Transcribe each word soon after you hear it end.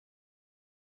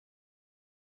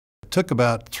took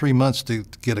about 3 months to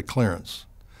get a clearance.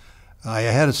 I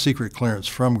had a secret clearance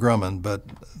from Grumman, but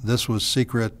this was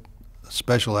secret,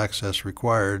 special access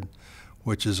required,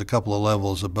 which is a couple of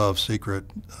levels above secret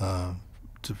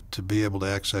to be able to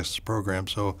access the program.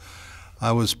 So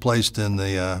I was placed in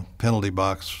the penalty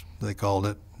box, they called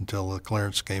it, until the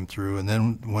clearance came through. And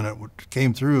then when it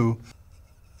came through,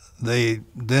 they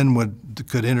then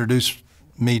could introduce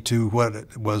me to what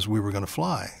it was we were going to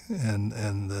fly.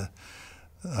 And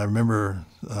I remember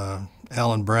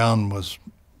Alan Brown was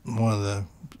one of the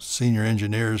senior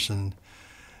engineers, and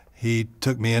he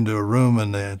took me into a room,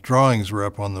 and the drawings were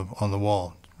up on the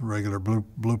wall, regular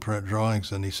blueprint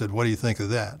drawings, and he said, "What do you think of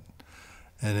that?"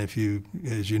 And as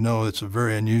you know, it's a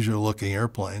very unusual looking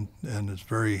airplane, and it's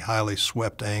very highly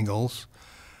swept angles.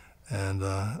 And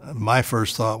my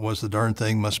first thought was the darn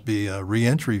thing must be a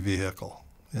re-entry vehicle.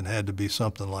 It had to be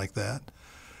something like that.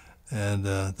 And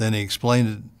then he explained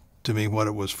it to me what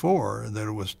it was for, that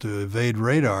it was to evade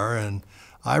radar, and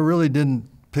I really didn't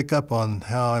pick up on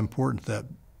how important that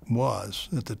was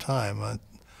at the time.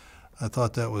 I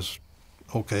thought that was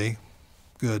okay,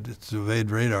 good. It's to evade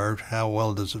radar. How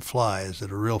well does it fly? Is it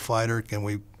a real fighter? Can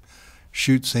we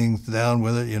shoot things down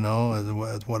with it? You know,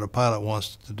 what a pilot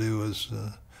wants to do is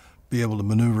be able to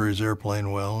maneuver his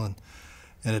airplane well.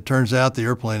 And it turns out the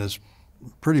airplane is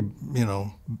pretty,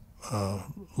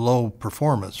 low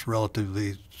performance,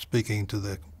 relatively speaking, to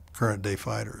the current day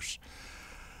fighters.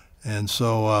 And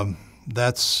so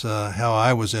that's how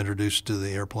I was introduced to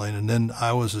the airplane. And then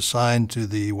I was assigned to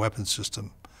the weapons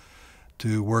system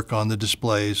to work on the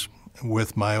displays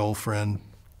with my old friend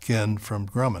Ken from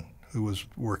Grumman, who was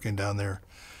working down there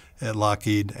at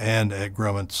Lockheed and at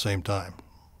Grumman at the same time.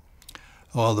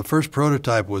 Well, the first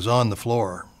prototype was on the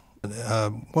floor.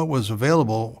 What was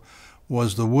available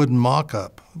was the wooden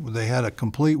mock-up. They had a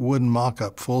complete wooden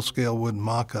mock-up, full-scale wooden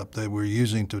mock-up they were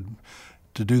using to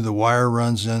do the wire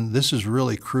runs in. This is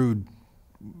really crude,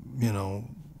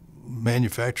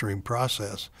 manufacturing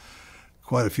process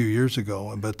quite a few years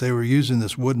ago. But they were using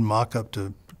this wooden mock-up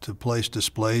to place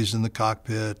displays in the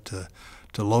cockpit,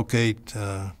 to locate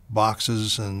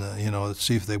boxes and,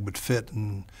 see if they would fit.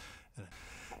 And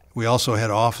we also had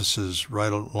offices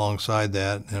right alongside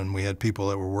that, and we had people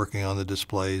that were working on the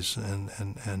displays,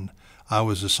 and I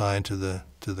was assigned to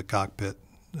the cockpit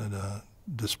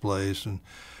displays, and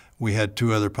we had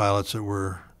two other pilots that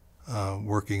were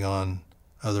working on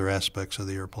other aspects of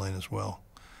the airplane as well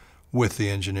with the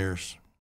engineers.